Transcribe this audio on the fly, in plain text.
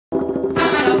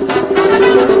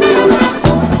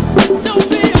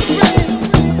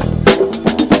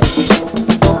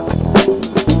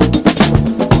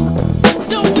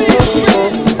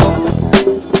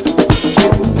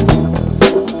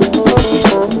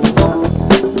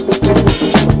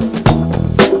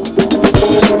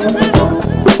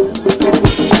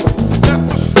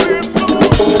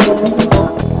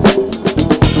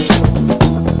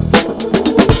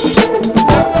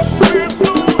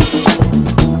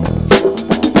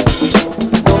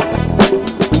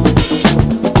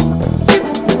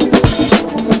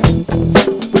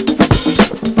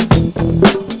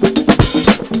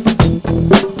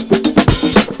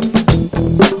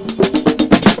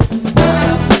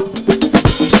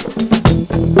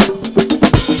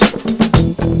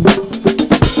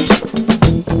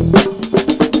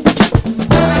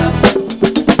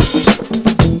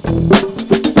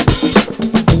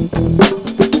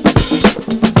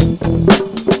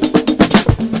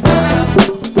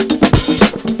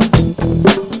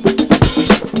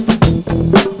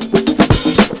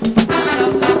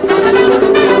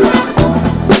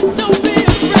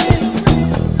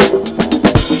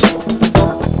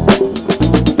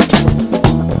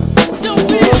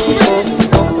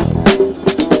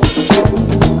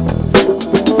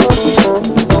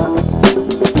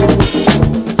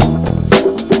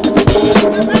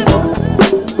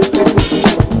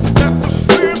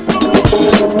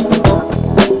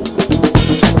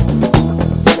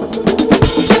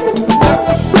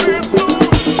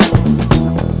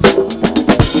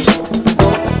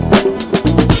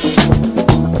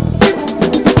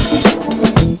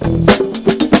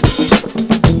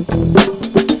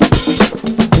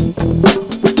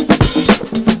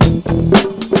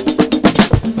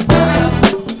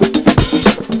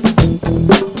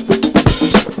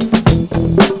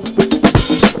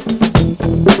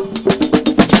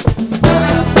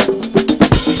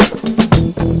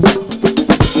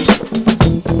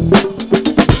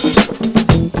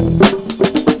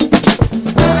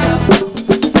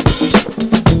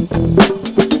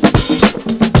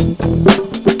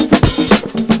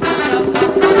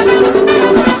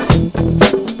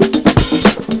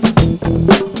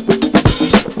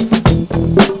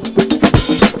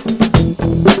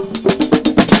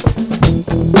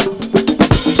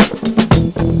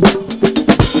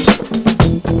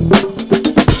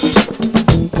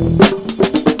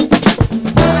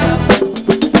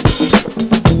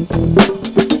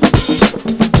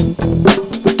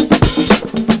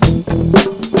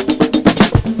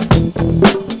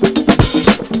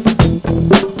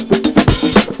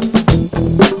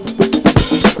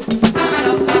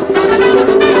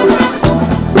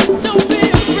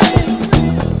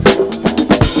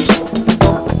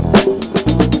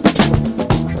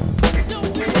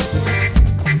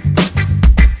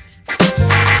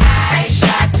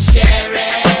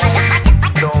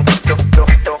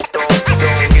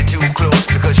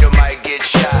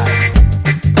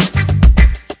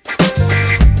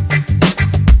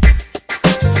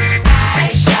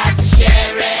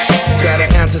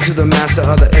Answer to the master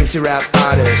of the MC rap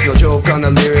artist. No joke on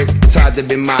the lyric, it's hard to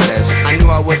be modest. I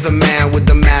knew I was a man with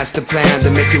the master plan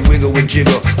to make you wiggle with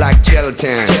jiggle like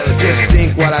gelatin. Just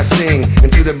think what I sing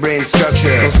into the brain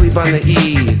structure. Don't sleep on the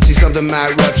E, see something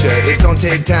might rupture. It don't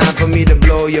take time for me to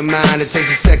blow your mind. It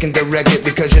takes a second to wreck it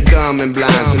because you're dumb and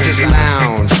blind. So just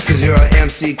lounge, cause you're an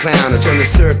MC clown. I join the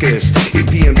circus,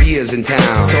 EPMB is in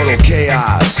town. Total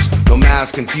chaos, no mass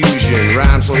confusion.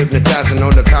 Rhyme so hypnotizing,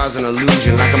 known to cause an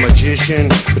illusion. Like a magician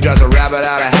who draws a rabbit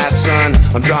out of hat, son.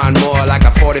 I'm drawing more like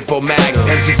a 44 Magnum.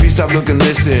 MC3, stop, look and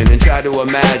listen and try to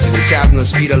imagine. It's traveling the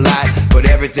speed of light, but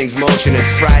everything's motion,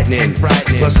 it's frightening.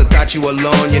 Plus the thought you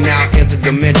alone, you're now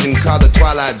interdimension called the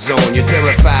Twilight Zone. You're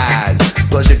terrified,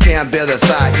 plus you can't bear the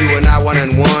thought you and I one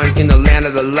and one in the land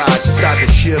of the lost. You start to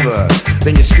shiver,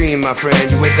 then you scream, my friend.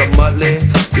 You wake up muddly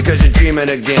because you're dreaming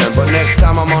again. But next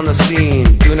time I'm on the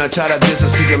scene, do not try to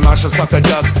distance, keep your mouth shut, suck a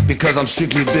duck, because I'm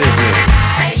strictly business.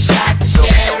 I shot the sheriff.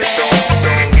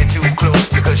 Don't get too close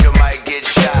because you might get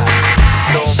shot.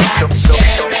 Don't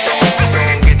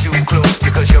get too close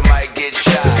because you might get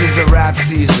shot. This is a rap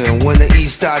season when the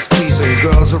East starts pleasing.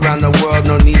 Girls around the world,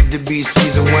 no need to be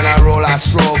seasoned. When I roll, I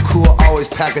stroll cool, always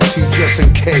pack a two just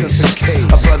in case.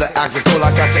 A brother acts a fool,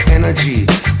 I got the energy.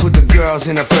 Put the girls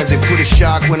in a frenzy, put a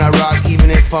shock when I rock,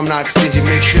 even if I'm not stingy.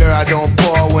 Make sure I don't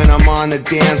pour when I'm on the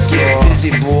dance floor. Get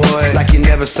busy, boy, like you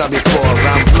never saw before.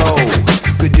 Round blow,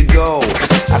 good to go.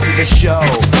 After the show,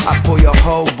 I pull your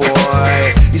hoe,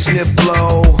 boy. You sniff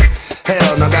blow.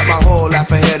 Hell, now got my whole life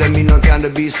ahead of me, no time to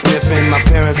be sniffing. My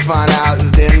parents find out,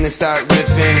 then they start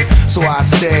riffing. So I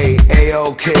stay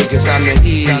A-OK, cause I'm the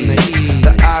E,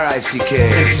 the R-I-C-K.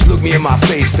 MCs look me in my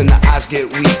face, then the eyes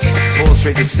get weak. Pull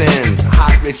straight descends,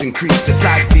 heart racing creeps. It's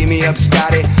like beam me up,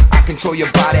 Scotty. I control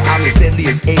your body, I'm as deadly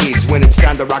as AIDS when it's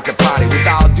time to rock the party. With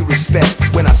all due respect,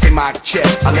 when I say my check,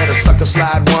 I let a sucker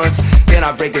slide once, then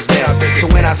I break his neck. So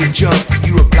when I say jump,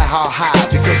 you reply how high,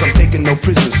 because I'm taking no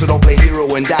prisoners, so don't play hero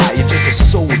and die. You're just a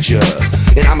soldier,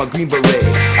 and I'm a Green Beret.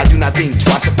 I do not think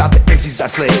twice about the MCs I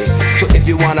slay. So if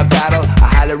you wanna battle, I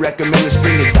highly recommend this.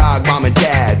 Bring your dog, mom and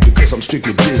dad, because I'm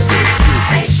strictly business.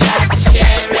 I shot the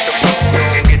sheriff.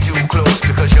 Don't get too close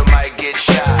because you might get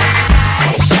shot.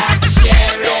 I shot the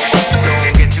sheriff.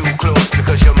 Don't get too close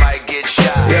because you might get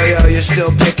shot. Yo, you're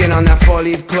still picking on that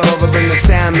four-leaf clover. Bring the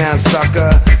Sandman,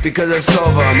 sucker, because it's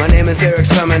over. My name is Eric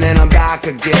Summon and I'm back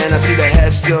again. I see the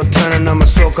head still turning on my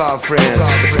so-called friends.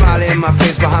 They smile in my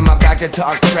face, behind my back they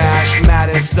talk trash. Mad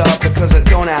and stuff because I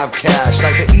don't have cash.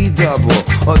 Like the E-double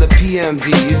or the PMD.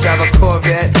 You drive a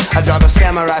Corvette, I drive a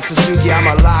Samurai Suzuki. I'm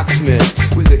a locksmith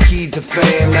with the key to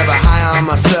fame. Never high on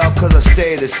myself cause I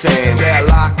stay the same. They're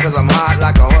locked cause I'm hot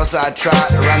like a horse I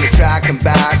trot around the track and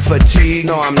back. Fatigue?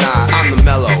 No, I'm not. I'm the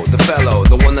mellow, the fellow,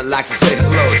 the one that likes to say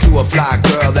hello to a fly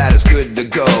girl that is good to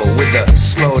go. With the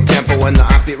slow tempo and the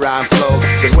upbeat rhyme flow.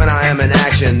 Cause when I am in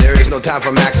action, there is no time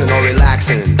for maxing or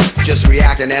relaxing. Just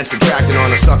reacting and subtracting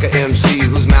on a sucker MC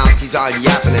whose mouth keeps all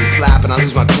yapping and flapping. I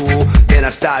lose my cool, then I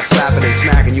start slapping and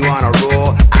smacking you on a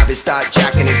roll. I be start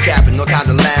jacking and capping, no time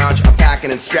to lounge. I'm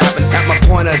packing and strapping. At my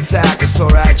point of attack, it's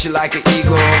alright, you like an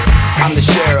eagle. I'm the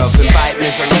sheriff and biting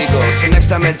is illegal. So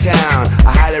next time in town,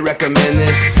 I highly recommend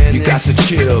this. You got to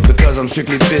chill because I'm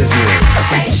strictly business.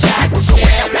 I shot the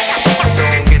sheriff.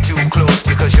 Don't get too close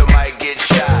because you might get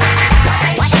shot.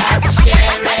 I shot the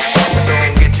sheriff.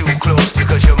 Don't get too close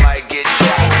because you might get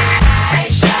shot. I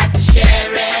shot the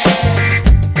sheriff.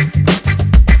 I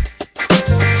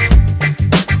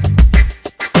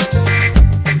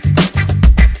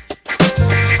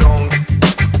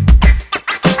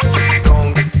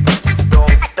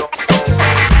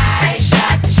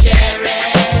shot the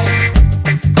sheriff.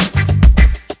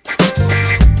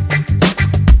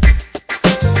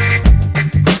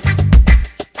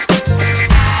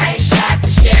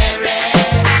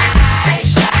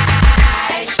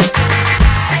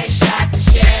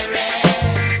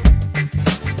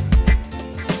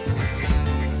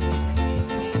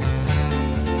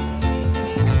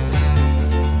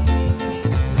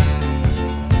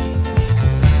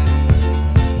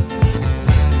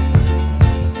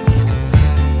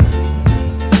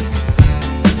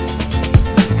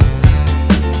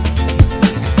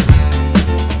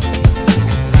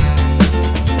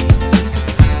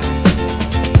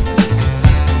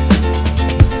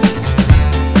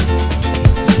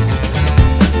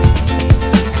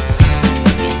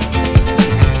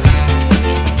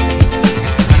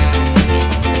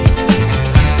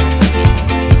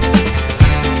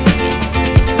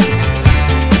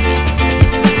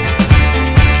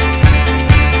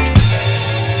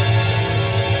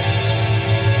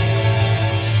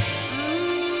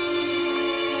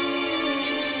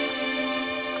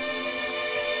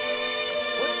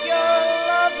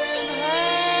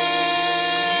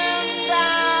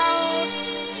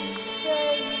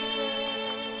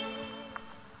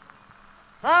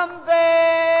 something.